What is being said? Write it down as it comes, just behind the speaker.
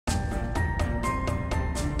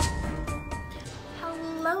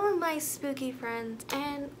Hello my spooky friends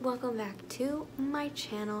and welcome back to my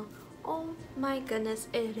channel. Oh my goodness,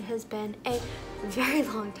 it has been a very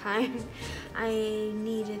long time. I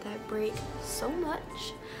needed that break so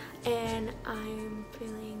much and I'm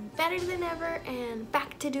feeling better than ever and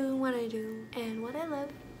back to doing what I do and what I love.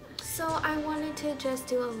 So I wanted to just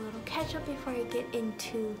do a little catch up before I get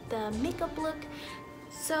into the makeup look.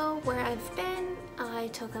 So where I've been, I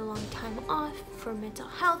took a long time off for mental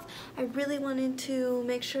health. I really wanted to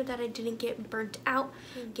make sure that I didn't get burnt out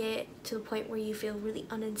and get to the point where you feel really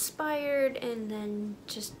uninspired and then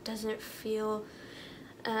just doesn't feel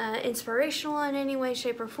inspirational in any way,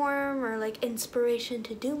 shape, or form, or like inspiration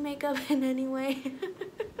to do makeup in any way.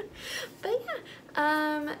 But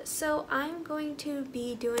yeah, so I'm going to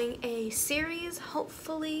be doing a series,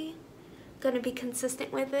 hopefully gonna be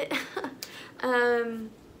consistent with it.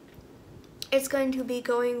 It's going to be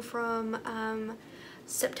going from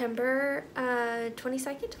September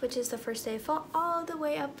 22nd, which is the first day of fall, all the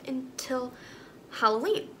way up until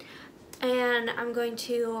Halloween. And I'm going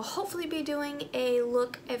to hopefully be doing a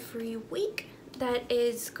look every week that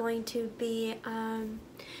is going to be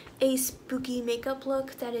a spooky makeup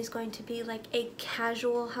look that is going to be like a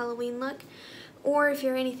casual Halloween look. Or if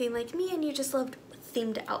you're anything like me and you just love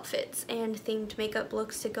themed outfits and themed makeup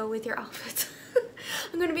looks to go with your outfits.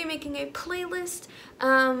 I'm going to be making a playlist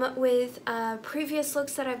with previous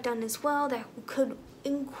looks that I've done as well that could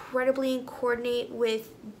incredibly coordinate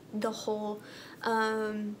with the whole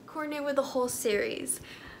series.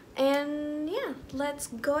 And yeah, let's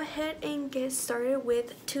go ahead and get started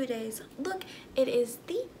with today's look. It is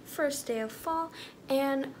the first day of fall,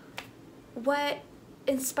 and what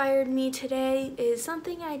inspired me today is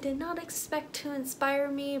something I did not expect to inspire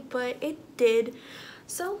me, but it did.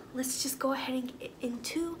 So let's just go ahead and get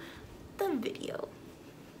into the video.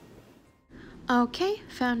 Okay,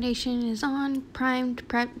 foundation is on, primed,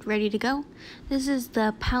 prepped, ready to go. This is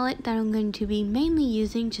the palette that I'm going to be mainly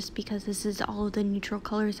using just because this is all of the neutral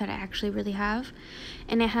colors that I actually really have.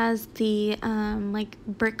 And it has the like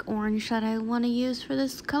brick orange that I want to use for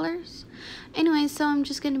this colors. Anyway, so I'm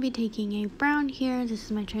just going to be taking a brown here. This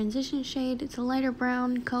is my transition shade. It's a lighter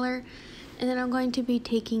brown color. And then I'm going to be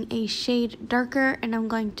taking a shade darker and I'm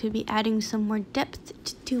going to be adding some more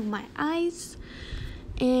depth to my eyes.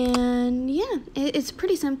 And yeah, it's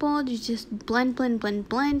pretty simple. You just blend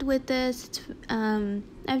with this. It's,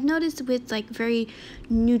 I've noticed with like very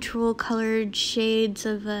neutral colored shades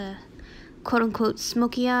of a quote-unquote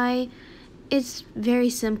smoky eye, it's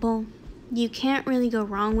very simple. You can't really go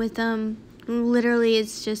wrong with them. Literally,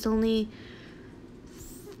 it's just only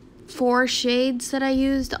 4 shades that I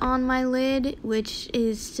used on my lid, which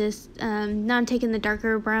is just now I'm taking the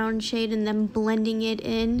darker brown shade and then blending it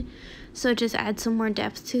in. So just add some more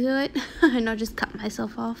depth to it. And I'll just cut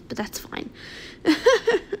myself off, but that's fine. But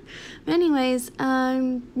anyways,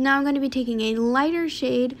 now I'm going to be taking a lighter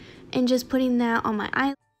shade and just putting that on my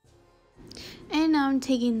eye. And now I'm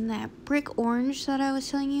taking that brick orange that I was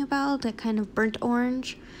telling you about, that kind of burnt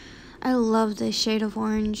orange. I love this shade of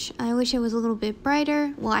orange. I wish it was a little bit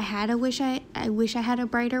brighter. Well, I wish I had a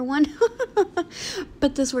brighter one.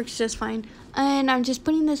 But this works just fine. And I'm just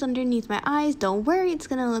putting this underneath my eyes. Don't worry, it's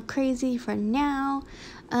gonna look crazy for now.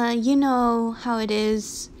 You know how it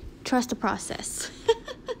is. Trust the process.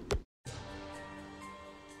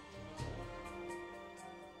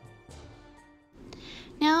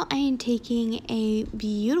 Now I am taking a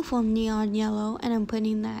beautiful neon yellow and I'm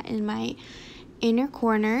putting that in my inner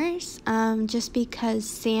corners, just because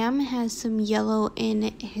Sam has some yellow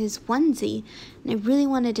in his onesie and I really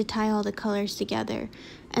wanted to tie all the colors together.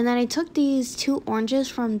 And then I took these 2 oranges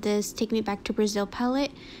from this Take Me Back to Brazil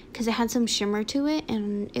palette because it had some shimmer to it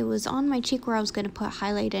and it was on my cheek where I was going to put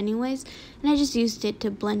highlight anyways, and I just used it to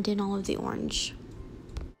blend in all of the orange.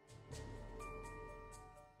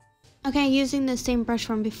 Okay, using the same brush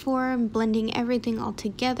from before, I'm blending everything all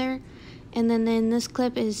together. And then this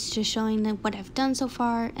clip is just showing them what I've done so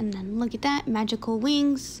far. And then look at that, magical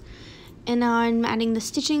wings. And now I'm adding the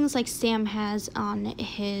stitchings like Sam has on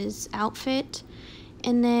his outfit.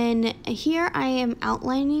 And then here I am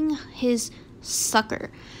outlining his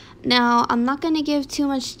sucker. Now, I'm not going to give too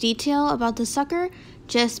much detail about the sucker,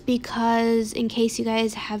 just because in case you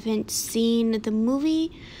guys haven't seen the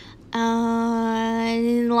movie,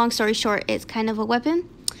 long story short, it's kind of a weapon.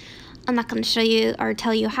 I'm not going to show you or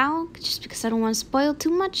tell you how, just because I don't want to spoil too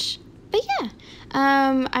much. But yeah,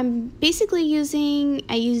 I'm basically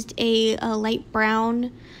I used a light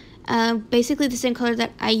brown, basically the same color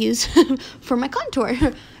that I use for my contour.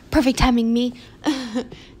 Perfect timing, me.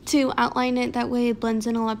 To outline it, that way it blends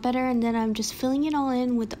in a lot better. And then I'm just filling it all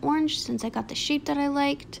in with the orange since I got the shape that I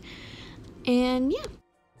liked. And yeah.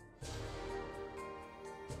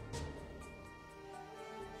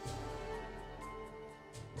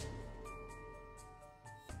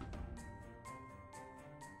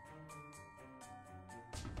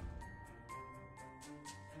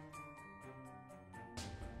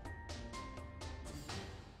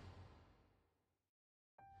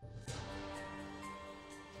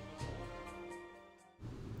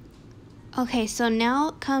 Okay, so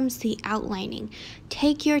now comes the outlining.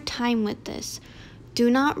 Take your time with this. Do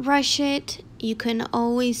not rush it. You can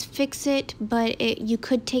always fix it, but you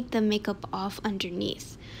could take the makeup off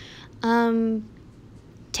underneath.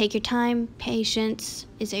 Take your time. Patience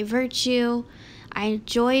is a virtue. I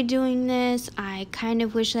enjoy doing this. I kind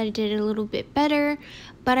of wish that I did it a little bit better,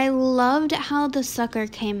 but I loved how the sucker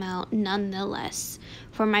came out nonetheless.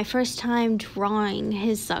 For my first time drawing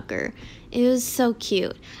his sucker, it was so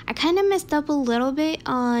cute. I kind of messed up a little bit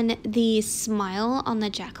on the smile on the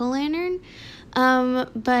jack-o'-lantern,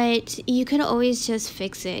 but you could always just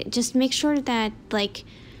fix it. Just make sure that, like,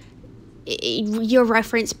 your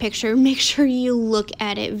reference picture, make sure you look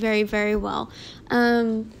at it very, very well.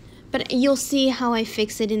 But you'll see how I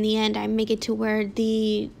fix it in the end. I make it to where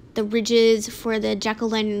the ridges for the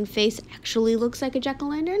jack-o'-lantern face actually looks like a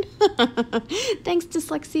jack-o'-lantern. Thanks,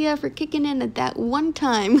 dyslexia, for kicking in at that one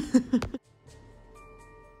time.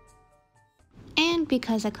 And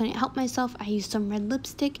because I couldn't help myself, I used some red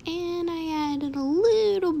lipstick and I added a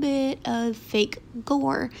little bit of fake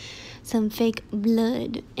gore, some fake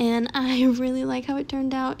blood, and I really like how it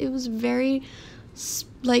turned out. It was very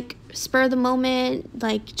like spur of the moment,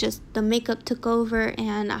 like just the makeup took over,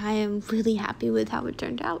 and I am really happy with how it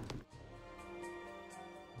turned out.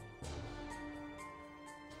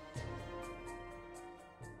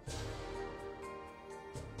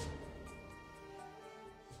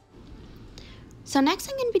 So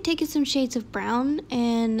next I'm going to be taking some shades of brown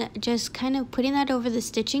and just kind of putting that over the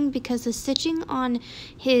stitching, because the stitching on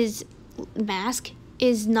his mask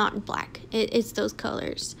is not black. It's those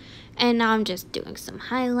colors. And now I'm just doing some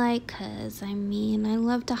highlight, because I mean, I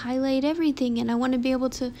love to highlight everything and I want to be able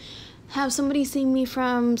to have somebody see me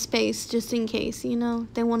from space, just in case, you know,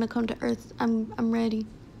 they want to come to Earth. I'm ready.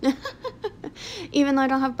 Even though I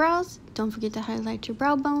don't have brows, don't forget to highlight your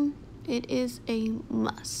brow bone. It is a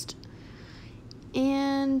must.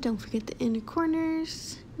 And don't forget the inner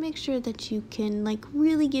corners. Make sure that you can like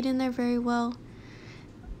really get in there very well.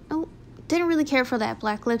 Oh, didn't really care for that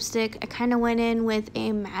black lipstick. I kind of went in with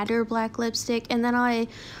a matter black lipstick, and then I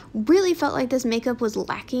really felt like this makeup was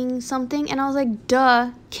lacking something, and I was like,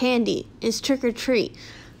 duh, candy, it's trick or treat.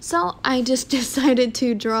 So I just decided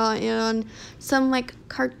to draw on some like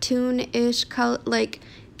cartoon-ish color, like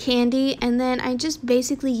candy, and then I just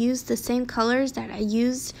basically used the same colors that I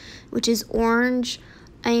used, which is orange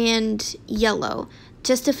and yellow,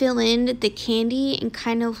 just to fill in the candy and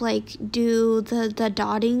kind of like do the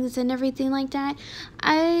dottings and everything like that.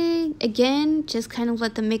 I again just kind of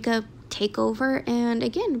let the makeup take over, and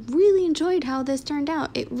again really enjoyed how this turned out.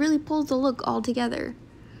 It really pulls the look all together.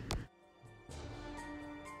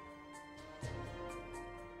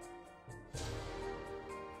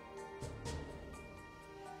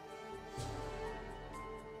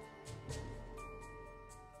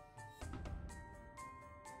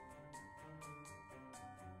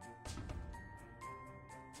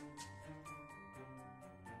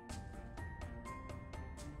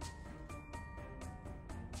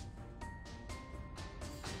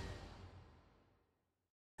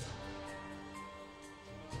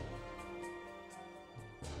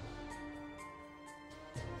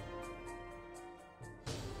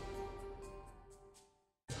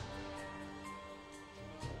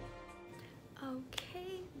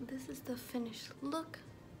 Okay, this is the finished look.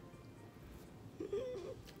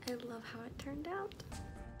 I love how it turned out.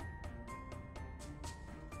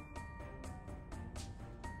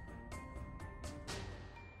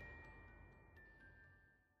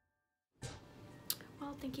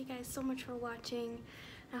 Well, thank you guys so much for watching.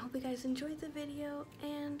 I hope you guys enjoyed the video,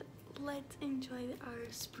 and let's enjoy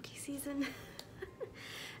our spooky season.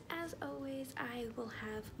 As always, I will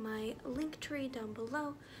have my Linktree down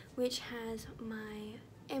below, which has my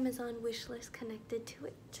Amazon wishlist connected to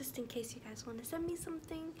it, just in case you guys want to send me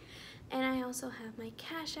something. And I also have my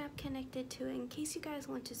CashApp connected to it in case you guys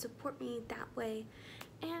want to support me that way.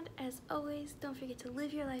 And as always, don't forget to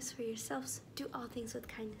live your lives for yourselves, do all things with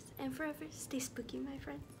kindness, and forever stay spooky, my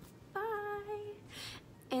friends. Bye!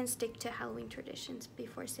 And stick to Halloween traditions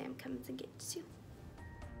before Sam comes and gets you.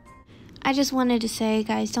 I just wanted to say,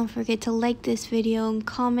 guys, don't forget to like this video and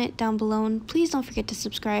comment down below, and please don't forget to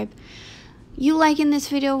subscribe. You liking this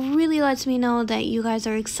video really lets me know that you guys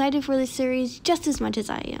are excited for this series just as much as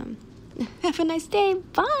I am. Have a nice day.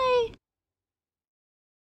 Bye!